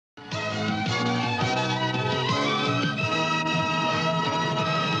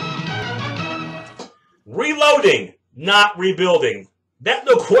Reloading, not rebuilding. That,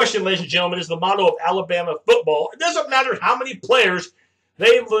 no question, ladies and gentlemen, is the motto of Alabama football. It doesn't matter how many players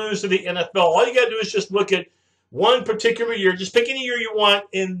they lose to the NFL. All you got to do is just look at one particular year. Just pick any year you want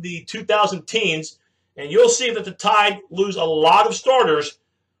in the 2000 teens, and you'll see that the Tide lose a lot of starters.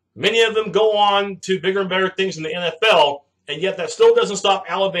 Many of them go on to bigger and better things in the NFL, and yet that still doesn't stop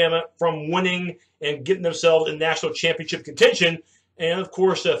Alabama from winning and getting themselves in national championship contention. And, of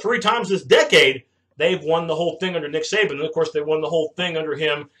course, 3 times this decade, they've won the whole thing under Nick Saban. And, of course, they won the whole thing under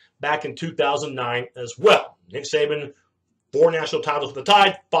him back in 2009 as well. Nick Saban, 4 national titles with the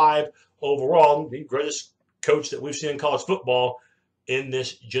Tide, 5 overall. The greatest coach that we've seen in college football in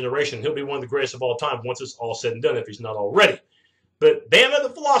this generation. He'll be one of the greatest of all time once it's all said and done, if he's not already. But Bama, the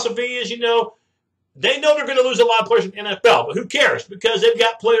philosophy is, they know they're going to lose a lot of players in the NFL, but who cares? Because they've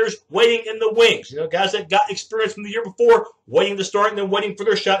got players waiting in the wings. Guys that got experience from the year before, waiting to start and then waiting for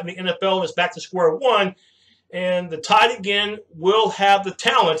their shot in the NFL, and it's back to square one. And the Tide, again, will have the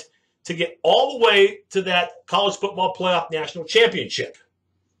talent to get all the way to that college football playoff national championship.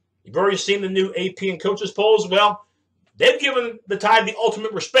 You've already seen the new AP and coaches polls. Well, they've given the Tide the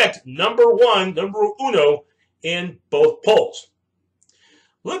ultimate respect, number uno, in both polls.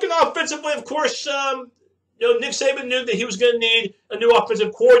 Looking offensively, of course, Nick Saban knew that he was going to need a new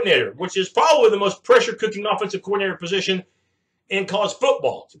offensive coordinator, which is probably the most pressure-cooking offensive coordinator position in college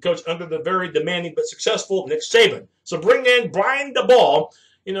football, to coach under the very demanding but successful Nick Saban. So bring in Brian DeBall,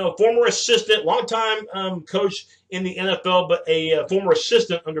 former assistant, longtime coach in the NFL, but a former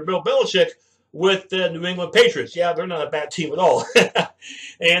assistant under Bill Belichick with the New England Patriots. Yeah, they're not a bad team at all.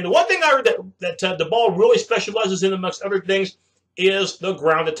 And the one thing I heard that DeBall really specializes in, amongst other things, is the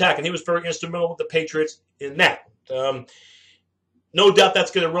ground attack, and he was very instrumental with the Patriots in that. No doubt that's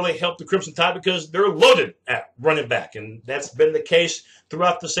going to really help the Crimson Tide because they're loaded at running back, and that's been the case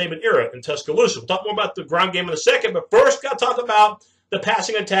throughout the Saban era in Tuscaloosa. We'll talk more about the ground game in a second, but first, got to talk about the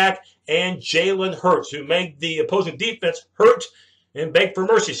passing attack and Jalen Hurts, who made the opposing defense hurt and beg for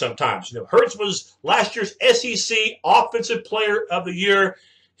mercy sometimes. Hurts was last year's S.E.C. Offensive Player of the Year.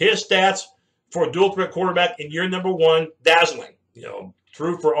 His stats for a dual threat quarterback in year number 1, dazzling.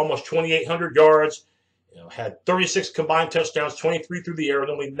 Threw for almost 2,800 yards, had 36 combined touchdowns, 23 through the air, with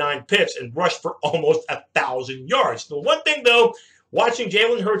only 9 picks, and rushed for almost 1,000 yards. The one thing, though, watching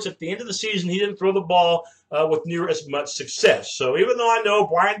Jalen Hurts at the end of the season, he didn't throw the ball with near as much success. So even though I know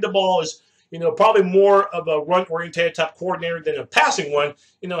Brian DeBall is, probably more of a run-oriented type coordinator than a passing one,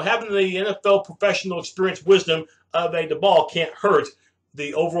 having the NFL professional experience wisdom of a DeBall can't hurt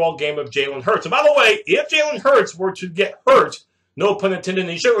the overall game of Jalen Hurts. And by the way, if Jalen Hurts were to get hurt, no pun intended,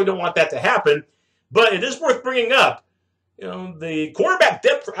 and you certainly don't want that to happen, but it is worth bringing up, the quarterback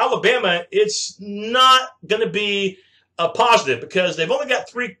depth for Alabama, it's not going to be a positive because they've only got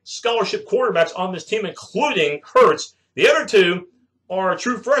 3 scholarship quarterbacks on this team, including Hurts. The other 2 are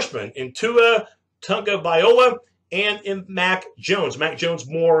true freshmen in Tua Tagovailoa and in Mac Jones. Mac Jones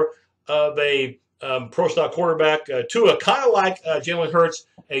more of a pro-style quarterback. Tua, kind of like Jalen Hurts,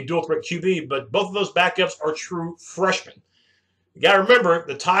 a dual-threat QB, but both of those backups are true freshmen. You got to remember,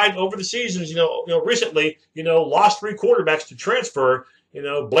 the Tide over the seasons, recently, lost 3 quarterbacks to transfer.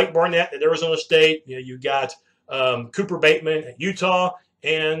 Blake Barnett at Arizona State. You got Cooper Bateman at Utah,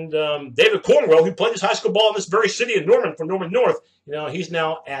 and David Cornwell, who played his high school ball in this very city of Norman for Norman North. He's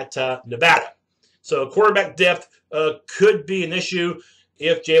now at Nevada. So quarterback depth could be an issue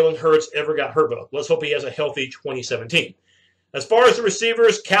if Jalen Hurts ever got hurt. But let's hope he has a healthy 2017. As far as the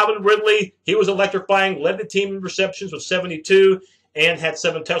receivers, Calvin Ridley, he was electrifying, led the team in receptions with 72 and had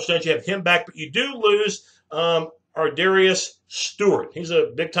 7 touchdowns. You have him back, but you do lose Ardarius Stewart. He's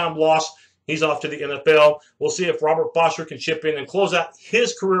a big-time loss. He's off to the NFL. We'll see if Robert Foster can chip in and close out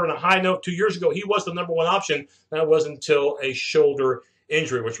his career on a high note. 2 years ago, he was the number 1 option. That wasn't until a shoulder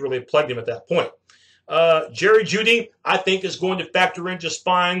injury, which really plagued him at that point. Jerry Jeudy, I think, is going to factor in just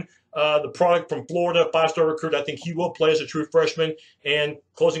fine. The product from Florida, 5-star recruit, I think he will play as a true freshman. And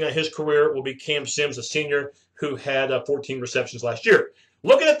closing out his career will be Cam Sims, a senior, who had 14 receptions last year.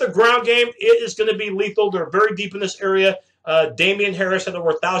 Looking at the ground game, it is going to be lethal. They're very deep in this area. Damian Harris had over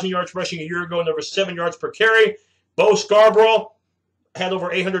 1,000 yards rushing a year ago and over 7 yards per carry. Bo Scarborough had over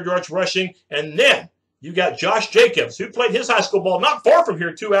 800 yards rushing. And then you got Josh Jacobs, who played his high school ball not far from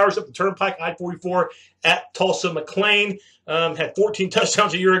here, 2 hours up the Turnpike, I-44 at Tulsa McLean. Had 14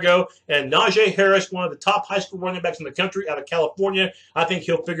 touchdowns a year ago. And Najee Harris, one of the top high school running backs in the country out of California. I think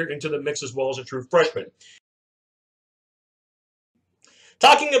he'll figure into the mix as well as a true freshman.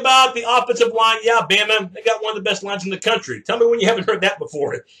 Talking about the offensive line, yeah, Bama, they got one of the best lines in the country. Tell me when you haven't heard that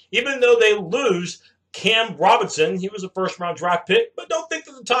before. Even though they lose Cam Robinson, he was a first-round draft pick, but don't think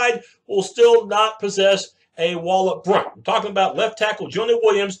that the Tide will still not possess a wall up front. I'm talking about left tackle Jonah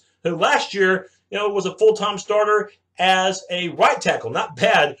Williams, who last year, was a full-time starter as a right tackle. Not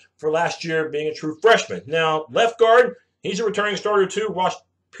bad for last year being a true freshman. Now, left guard, he's a returning starter too. Ross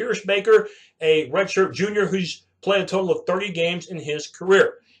Pierce-Baker, a redshirt junior who's played a total of 30 games in his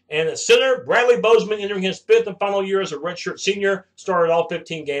career. And at center, Bradley Bozeman, entering his 5th and final year as a redshirt senior, started all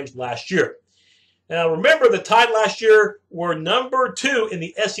 15 games last year. Now, remember, the Tide last year were number 2 in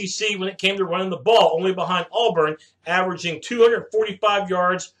the S.E.C. when it came to running the ball, only behind Auburn, averaging 245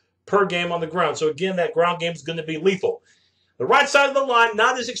 yards per game on the ground. So, again, that ground game is going to be lethal. The right side of the line,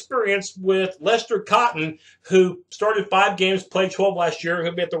 not as experienced, with Lester Cotton, who started 5 games, played 12 last year.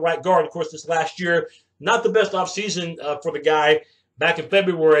 He'll be at the right guard. Of course, this last year, not the best offseason for the guy. Back in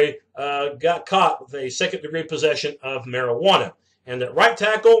February, got caught with a second-degree possession of marijuana. And at right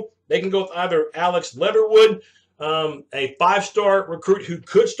tackle, they can go with either Alex Leatherwood, a 5-star recruit who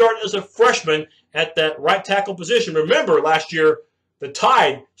could start as a freshman at that right tackle position. Remember, last year, the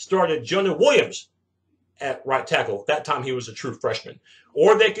Tide started Jonah Williams at right tackle. At that time, he was a true freshman.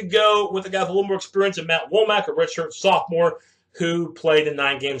 Or they could go with a guy with a little more experience in Matt Womack, a redshirt sophomore who played in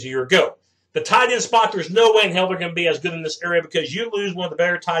 9 games a year ago. The tight end spot, there's no way in hell they're going to be as good in this area because you lose one of the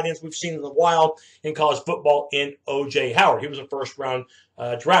better tight ends we've seen in a while in college football in O.J. Howard. He was a first-round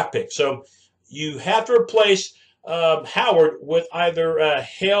draft pick. So you have to replace Howard with either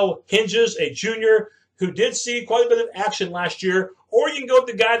Hale Hinges, a junior who did see quite a bit of action last year, or you can go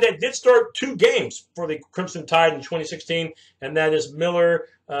with the guy that did start 2 games for the Crimson Tide in 2016, and that is Miller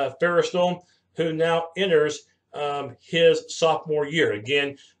Ferristel, who now enters his sophomore year.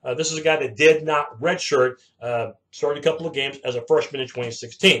 Again, this is a guy that did not redshirt, started a couple of games as a freshman in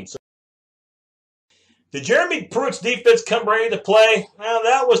 2016. So, did Jeremy Pruitt's defense come ready to play? Well,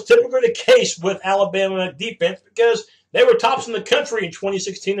 that was typically the case with Alabama defense because they were tops in the country in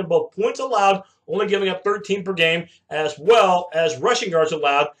 2016 in both points allowed, only giving up 13 per game, as well as rushing yards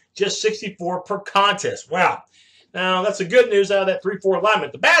allowed, just 64 per contest. Wow. Now, that's the good news out of that 3-4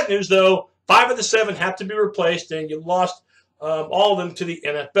 alignment. The bad news, though, 5 of the 7 have to be replaced, and you lost all of them to the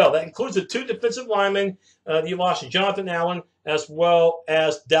NFL. That includes the 2 defensive linemen. You lost Jonathan Allen as well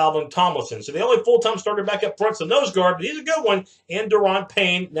as Dalvin Tomlinson. So the only full-time starter back up front is the nose guard, but he's a good one, and Daron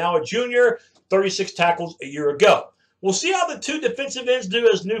Payne, now a junior, 36 tackles a year ago. We'll see how the 2 defensive ends do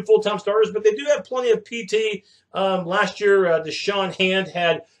as new full-time starters, but they do have plenty of PT. Last year, Deshaun Hand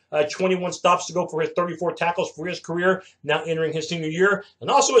had 21 stops to go for his 34 tackles for his career, now entering his senior year. And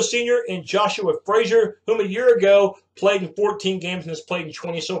also a senior in Joshua Frazier, whom a year ago played in 14 games and has played in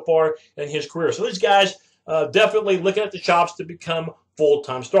 20 so far in his career. So these guys definitely looking at the chops to become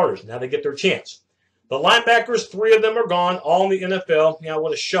full-time starters. Now they get their chance. The linebackers, 3 of them are gone, all in the NFL. Yeah,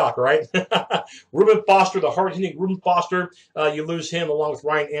 what a shock, right? Reuben Foster, the hard-hitting Reuben Foster, you lose him along with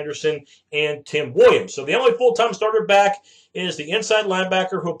Ryan Anderson and Tim Williams. So the only full-time starter back is the inside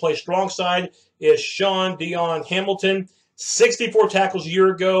linebacker who will play strong side is Sean Dion Hamilton, 64 tackles a year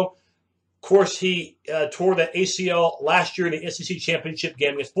ago. Of course, he tore that ACL last year in the S.E.C. championship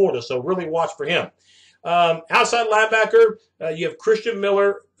game against Florida, so really watch for him. Outside linebacker, you have Christian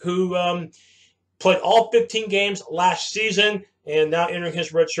Miller, who played all 15 games last season and now entering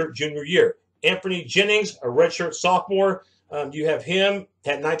his redshirt junior year. Anthony Jennings, a redshirt sophomore. You have him,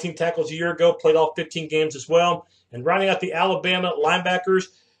 had 19 tackles a year ago, played all 15 games as well. And rounding out the Alabama linebackers,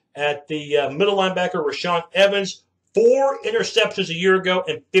 at the middle linebacker, Rashawn Evans, 4 interceptions a year ago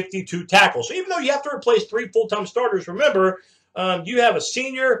and 52 tackles. So even though you have to replace 3 full-time starters, remember, you have a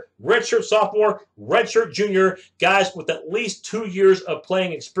senior, redshirt sophomore, redshirt junior, guys with at least 2 years of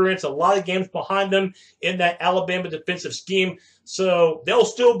playing experience, a lot of games behind them in that Alabama defensive scheme. So they'll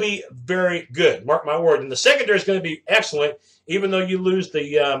still be very good, mark my word. And the secondary is going to be excellent, even though you lose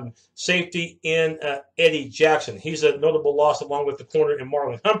the safety in Eddie Jackson. He's a notable loss along with the corner in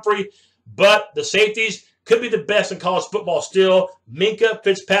Marlon Humphrey. But the safeties could be the best in college football still. Minkah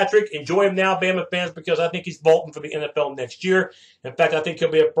Fitzpatrick, enjoy him now, Bama fans, because I think he's vaulting for the NFL next year. In fact, I think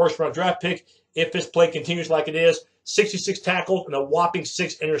he'll be a first-round draft pick if his play continues like it is. 66 tackles and a whopping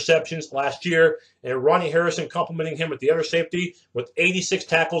 6 interceptions last year. And Ronnie Harrison complimenting him with the other safety with 86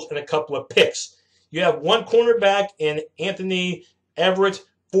 tackles and a couple of picks. You have 1 cornerback in Anthony Everett,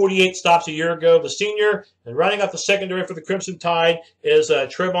 48 stops a year ago, the senior. And rounding out the secondary for the Crimson Tide is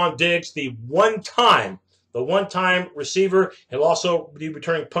Trevon Diggs, the one-time receiver. He'll also be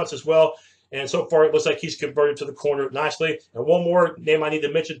returning punts as well. And so far, it looks like he's converted to the corner nicely. And one more name I need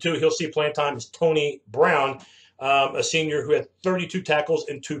to mention, too, he'll see playing time, is Tony Brown, a senior who had 32 tackles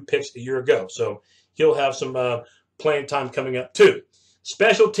and 2 picks a year ago. So he'll have some playing time coming up, too.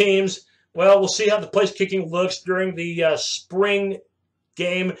 Special teams, well, we'll see how the place kicking looks during the spring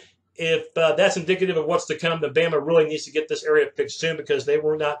game. if that's indicative of what's to come, then Bama really needs to get this area fixed soon because they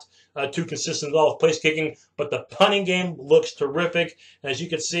were not too consistent at all with place kicking. But the punting game looks terrific. As you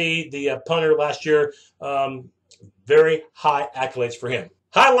can see, the punter last year, very high accolades for him.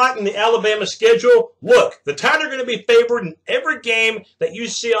 Highlighting the Alabama schedule, look, the Tide are going to be favored in every game that you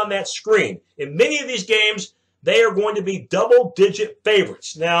see on that screen. In many of these games, they are going to be double-digit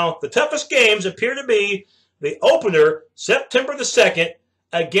favorites. Now, the toughest games appear to be the opener, September the 2nd,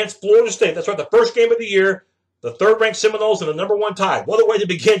 against Florida State. That's right, the first game of the year, the third-ranked Seminoles and the #1 Tide. What a way to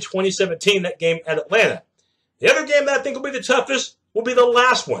begin 2017, that game at Atlanta. The other game that I think will be the toughest will be the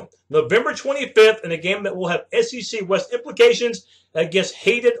last one, November 25th, in a game that will have SEC West implications against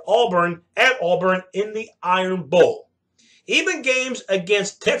hated Auburn at Auburn in the Iron Bowl. Even games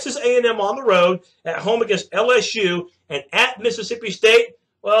against Texas A&M on the road, at home against LSU, and at Mississippi State,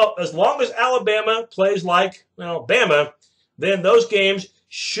 well, as long as Alabama plays like, well, Bama, then those games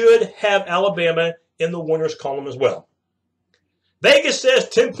should have Alabama in the winners column as well. Vegas says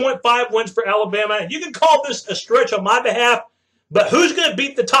 10.5 wins for Alabama, and you can call this a stretch on my behalf, but who's going to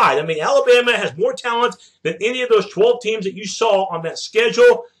beat the Tide? I mean, Alabama has more talent than any of those 12 teams that you saw on that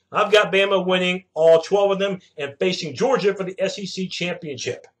schedule. I've got Bama winning all 12 of them and facing Georgia for the SEC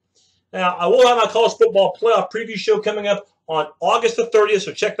championship. Now, I will have my college football playoff preview show coming up on August the 30th,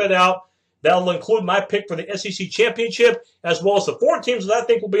 so check that out. That'll include my pick for the SEC championship, as well as the 4 teams that I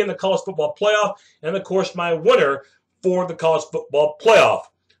think will be in the college football playoff, and, of course, my winner for the college football playoff.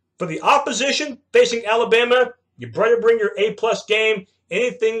 For the opposition facing Alabama, you better bring your A-plus game.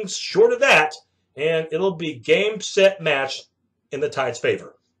 Anything short of that, and it'll be game, set, match in the Tide's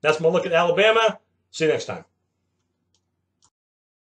favor. That's my look at Alabama. See you next time.